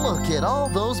 Look at all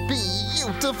those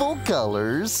beautiful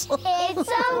colors. It's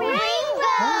a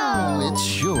rainbow. Oh, it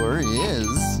sure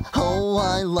is. Oh,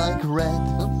 I like red.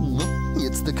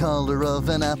 It's the color of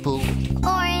an apple.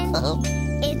 Orange.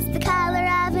 It's the color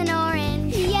of an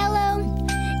orange. Yellow.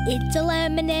 It's a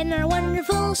lemon in our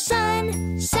wonderful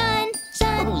sun. Sun,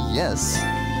 sun. Oh, yes.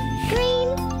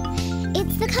 Green.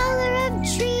 It's the color of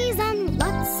trees and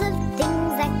lots of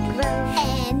things that grow.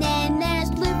 And then there's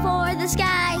blue the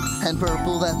sky. And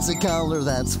purple, that's a color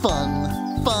that's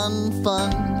fun, fun,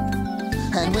 fun.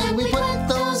 And when we put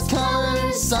those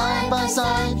colors side by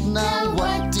side, now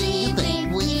what do you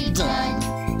think we've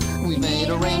done? We made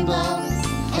a rainbow,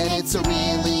 and it's a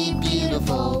really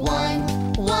beautiful one.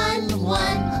 One,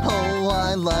 one. Oh,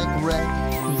 I like red.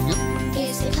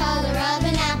 It's the color of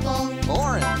an apple.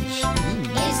 Orange.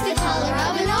 It's the color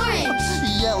of an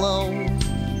orange. Yellow.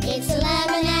 It's a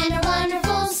lemon and a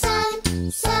wonderful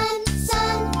sun, sun,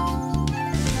 sun.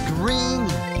 Green.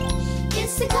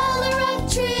 It's the color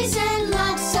of trees and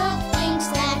lots of things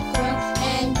that grow.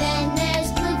 And then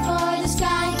there's blue for the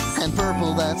sky. And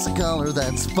purple, that's a color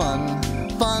that's fun,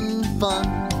 fun, fun.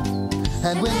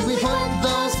 And when we put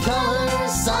those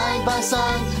colors side by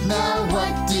side, now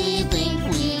what do you think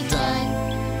we've done?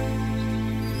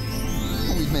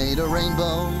 We've made a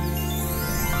rainbow.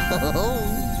 Oh.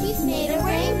 We've made a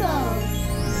rainbow.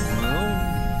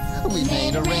 We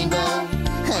made a rainbow,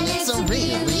 and it's a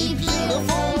really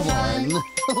beautiful one.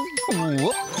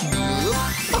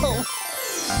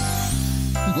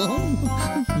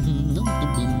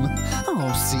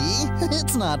 Oh, see?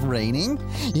 It's not raining.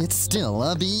 It's still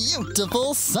a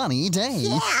beautiful sunny day.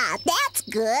 Yeah, that's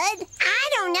good. I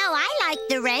don't know. I like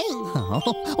the rain.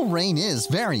 Oh, rain is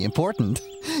very important.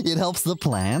 It helps the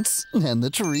plants and the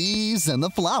trees and the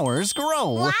flowers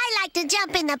grow. Well, I like to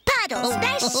jump in the puddle.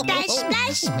 Splash, splash,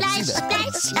 splash, splash,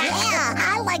 splash. Yeah,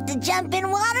 I like to jump in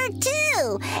water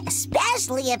too,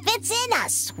 especially if it's in a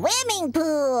swimming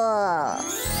pool.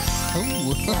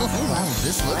 Oh,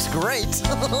 this looks great.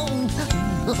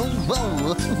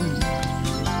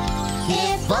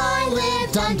 If I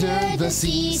lived under the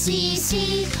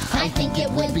sea, I think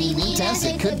it would be neat as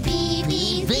it could be.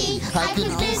 I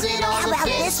could visit all the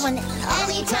fish this one?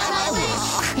 anytime I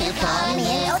wish. If I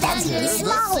lived that's under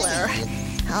slower.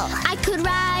 I could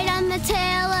ride on the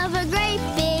tail of a great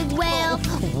big whale.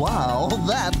 Wow,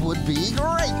 that would be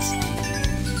great.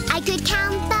 I could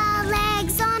count the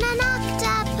legs on an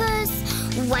octopus.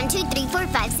 1, 2, 3, 4,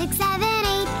 5, 6, 7,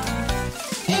 8.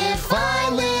 If I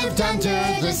lived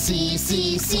under the sea,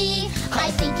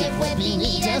 I think it would be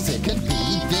neat as it could be.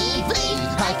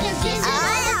 I could visit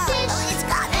all the fish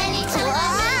anytime I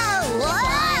wish. If I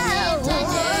lived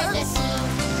under the sea.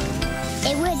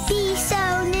 It would be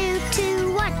so new to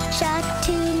watch a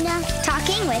tuna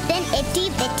talking with an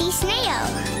itty-bitty snail.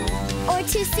 Or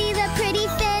to see the pretty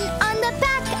fin on the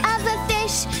back of a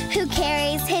fish who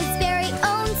carries his very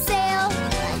own sail.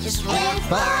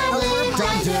 If I lived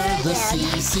under the sea,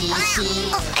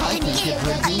 I think it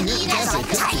would be neat as it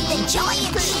could be.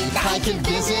 I could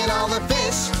visit all the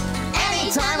fish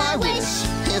anytime I wish.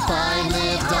 If I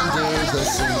lived under the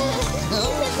sea,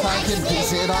 I could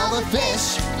visit all the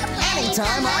fish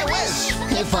anytime I wish.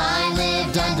 If I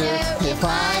lived under the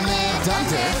sea.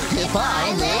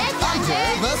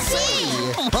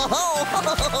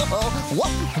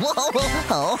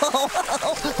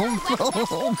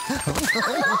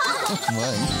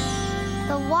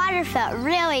 The water felt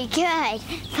really good,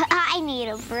 but I need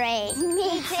a break.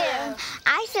 Me too.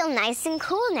 I feel nice and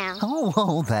cool now.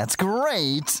 Oh, that's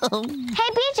great. Hey,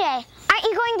 BJ, aren't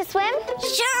you going to swim?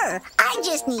 Sure. I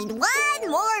just need 1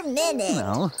 more minute.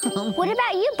 No. What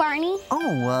about you, Barney?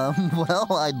 Oh,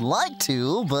 well, I'd like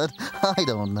to, but I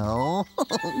don't know.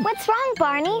 What's wrong,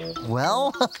 Barney?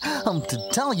 Well, to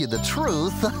tell you the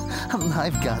truth,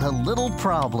 I've got a little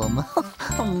problem.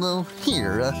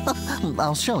 Here,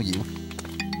 I'll show you.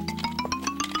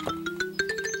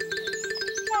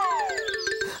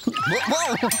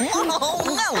 Whoa,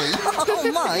 Nellie!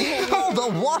 Oh, my! Oh, the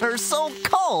water's so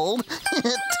cold!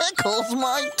 It tickles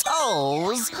my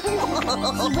toes!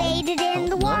 He waded in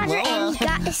the water and he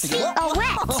got his feet all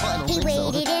wet. He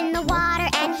waded in the water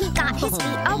and he got his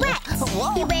feet all wet.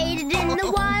 He waded in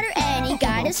the water and he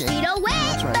got his feet all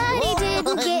wet. But he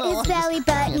didn't get his belly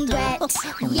button wet.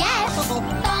 Yes,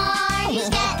 Barney's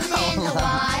getting in the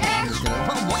water.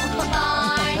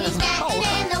 Barney's getting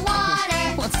in the water.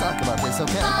 Let's talk about this,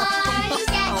 okay? Barney's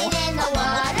getting in the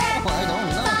water. I don't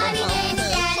know. Barney didn't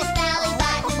get his belly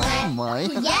button wet. Oh, my.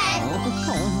 Yes.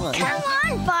 Oh, my. Come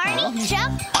on, Barney,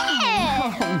 jump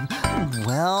in.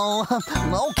 Well,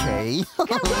 okay.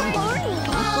 Barney's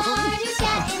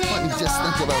getting in Let me the just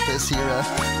think water. about this here.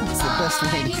 It's the best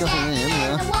way to go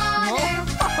in.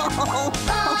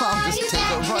 I'll just take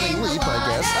a running leap, I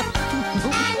guess.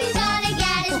 And he's gonna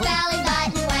get his belly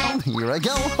button wet. Here I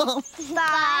go. 5,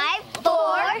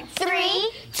 4,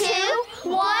 3, 2,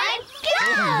 1, go!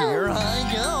 Here I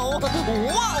go.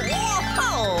 Whoa!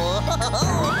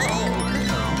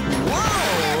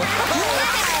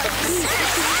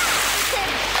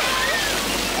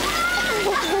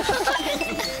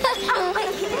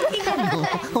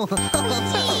 Whoa!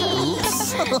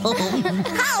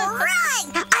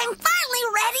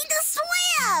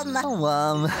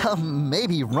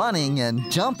 Maybe running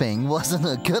and jumping wasn't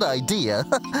a good idea.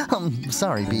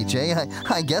 Sorry, BJ.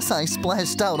 I guess I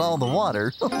splashed out all the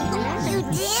water. You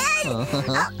did?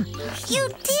 You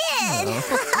did?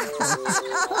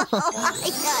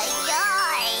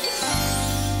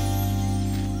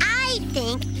 I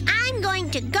think I'm going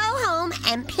to go home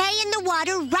and play in the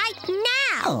water right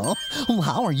now. Oh,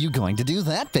 how are you going to do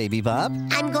that, Baby Bob?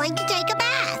 I'm going to take a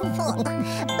bath.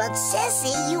 But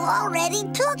Sissy, you already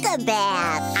took a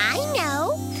bath. I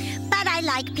know, but I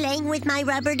like playing with my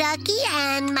rubber ducky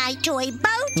and my toy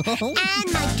boat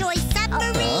and my toy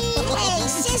submarine. Hey,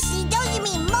 Sissy, don't you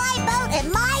mean my boat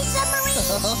and my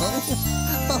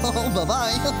submarine?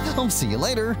 Bye-bye. See you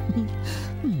later.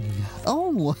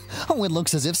 Oh, it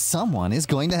looks as if someone is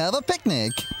going to have a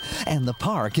picnic. And the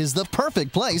park is the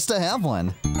perfect place to have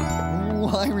one. Oh,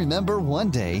 I remember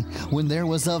one day when there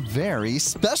was a very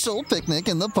special picnic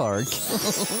in the park.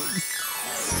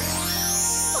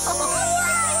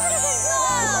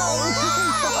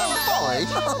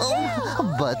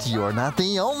 But you're not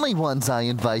the only ones I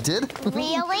invited.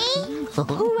 Really?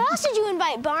 Who else did you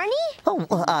invite, Barney? Oh,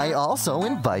 I also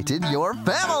invited your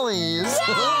families.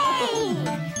 Yay!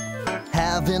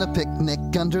 Having a picnic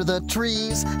under the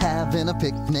trees, having a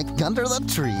picnic under the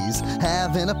trees,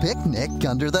 having a picnic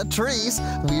under the trees.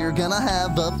 We're gonna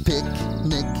have a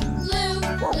picnic. Lou,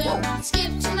 Lou,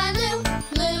 skip to my Lou,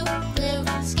 Lou, Lou,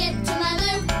 skip to my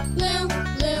Lou, Lou,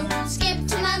 Lou, skip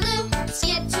to my Lou,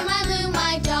 skip to my Lou,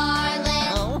 my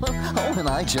darling. Oh, and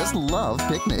I just love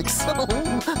picnics. Oh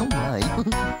my.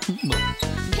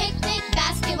 Picnic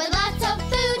basket with lots of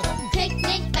food,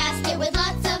 picnic basket with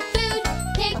lots of food,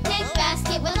 picnic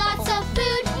basket with lots of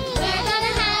food. We're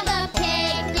gonna have a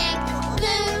picnic.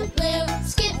 Lou, Lou,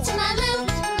 skip to my Lou,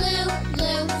 Lou,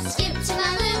 Lou, skip to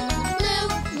my Lou, Lou,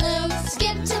 Lou,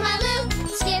 skip to my Lou,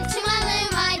 skip to my Lou,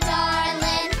 my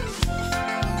darling.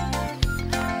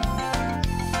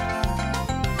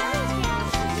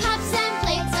 Cups and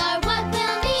plates are what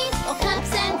we'll need.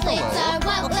 Cups and plates are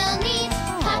what we'll need.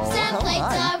 Cups and plates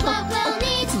are what we'll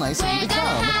need. Nice We're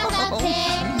gonna have a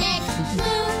picnic.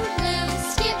 Lou, Lou,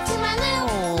 skip to my Lou,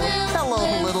 Lou, hello,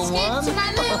 Lou, little skip one. to my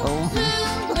Lou, Lou,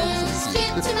 Lou,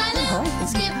 skip to my Lou,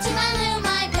 skip to my Lou,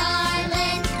 my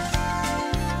darling.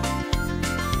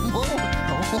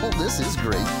 Oh, this is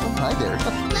great. Hi there.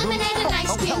 Lemonade and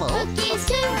ice cream hello. cookies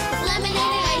too. Lemonade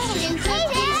and ice cream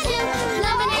cookies too.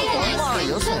 Lemonade and ice cream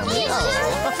Mario's family. cookies too.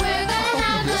 We're gonna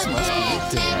have This a must be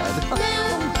picnic. Dad. Lou,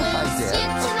 Lou, Hi, Dad.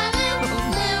 skip to my Lou,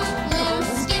 Lou, Lou,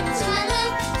 skip to my Lou,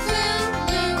 Lou,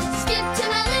 Lou, skip to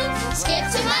my Lou, skip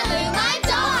to my Lou, my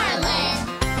darling.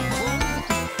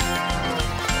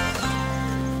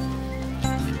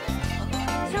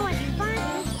 So much fun.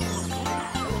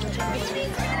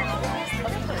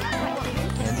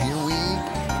 And here we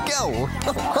go.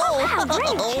 Wow,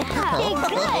 great job. Okay,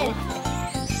 good.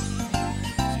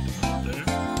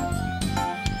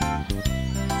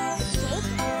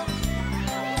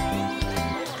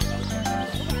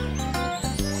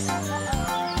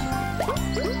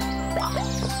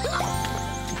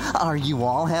 Are you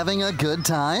all having a good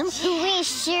time? We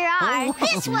sure are.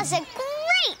 This was a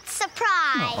great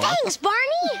surprise. Thanks,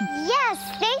 Barney. Yes,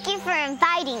 thank you for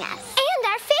inviting us. And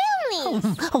our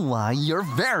families. Why, you're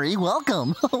very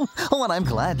welcome. Oh, and I'm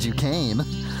glad you came.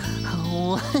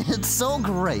 Oh, it's so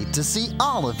great to see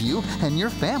all of you and your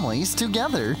families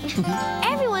together.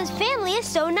 Everyone's family is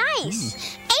so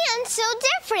nice. And so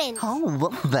different. Oh, well,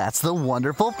 that's the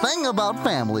wonderful thing about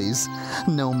families.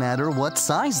 No matter what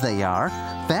size they are,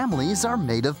 families are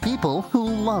made of people who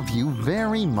love you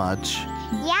very much.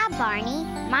 Yeah, Barney.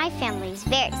 My family's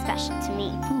very special to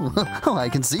me. Oh, I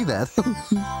can see that.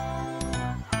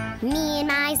 Me and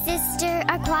my sister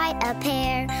are quite a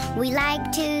pair. We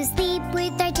like to sleep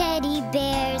with our teddy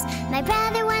bears. My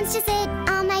brother wants to sit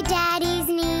on my daddy's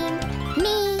knee.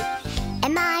 Me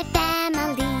and my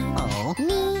family. Oh.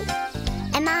 Me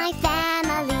and my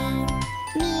family.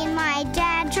 Me and my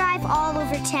dad drive all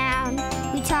over town.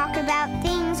 We talk about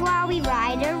things while we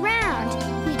ride around.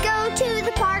 We go to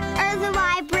the park or the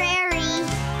library.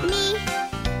 Me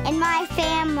and my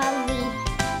family.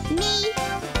 Me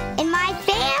and my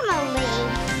family.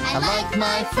 I like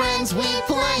my friends, we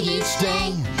play each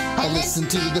day. I listen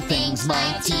to the things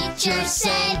my teachers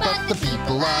say. But the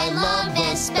people I love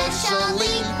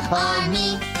especially are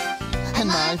me and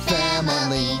my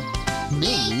family.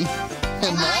 Me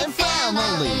and my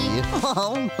family.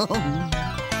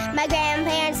 My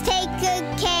grandparents take good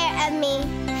care of me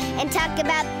and talk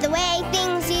about the way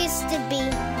things used to be.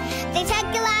 They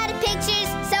take a lot of pictures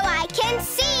so I can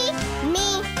see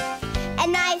me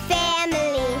and my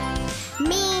family.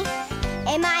 Me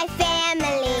and my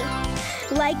family.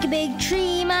 Like a big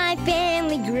tree, my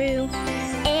family grew.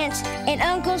 Aunts and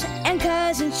uncles and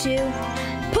cousins too.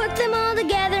 Put them all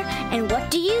together, and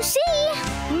what do you see?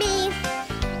 Me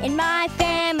and my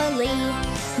family.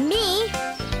 Me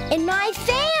and my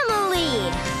family.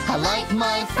 I like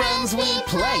my friends, we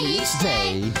play each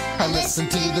day. I listen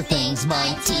to the things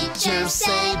my teachers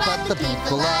say, but the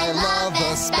people I love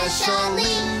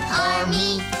especially are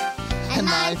me and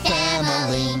my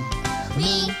family.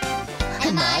 Me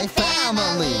and my family.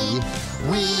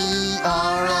 We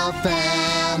are a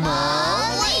family.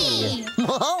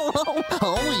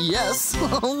 Oh, yes.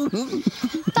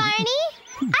 Barney,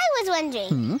 I was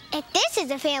wondering, if this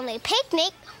is a family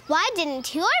picnic, why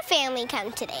didn't your family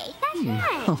come today? That's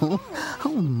right.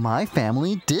 My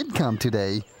family did come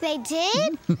today. They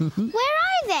did? Where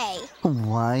are they?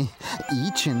 Why,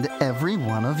 each and every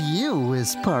one of you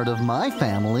is part of my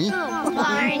family. Oh,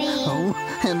 Barney.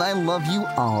 And I love you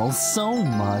all so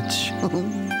much.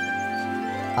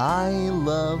 I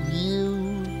love you,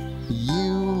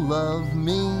 you love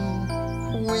me.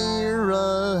 We're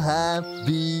a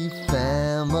happy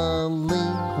family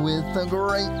with a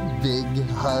great big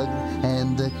hug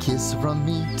and a kiss from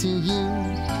me to you.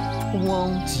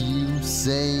 Won't you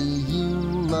say you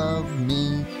love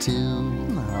me too?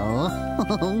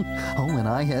 Oh, and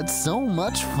I had so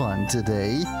much fun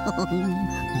today.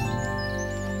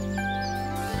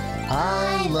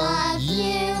 I love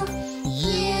you,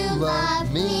 you love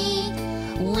me.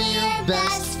 We're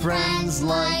best friends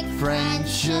like friends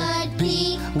should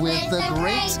be, with a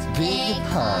great big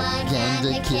hug and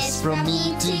a kiss from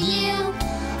me to you.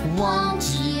 Won't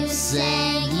you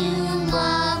say you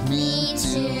love me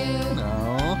too?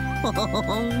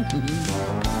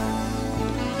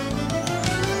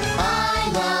 I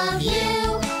love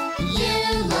you,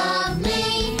 you love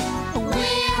me.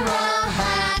 We're a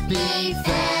happy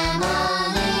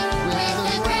family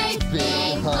with a great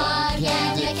big hug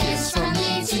and a kiss from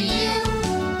me to you.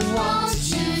 Won't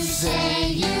you say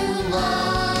you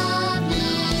love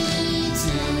me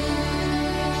too?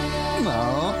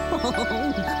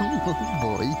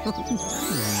 Boy.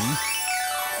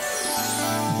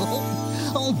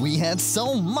 Oh, we had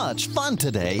so much fun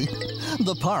today.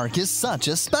 The park is such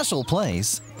a special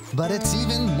place. But it's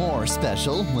even more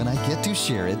special when I get to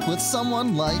share it with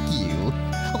someone like you.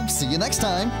 See you next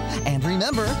time. And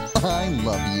remember, I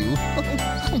love you.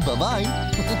 Bye-bye.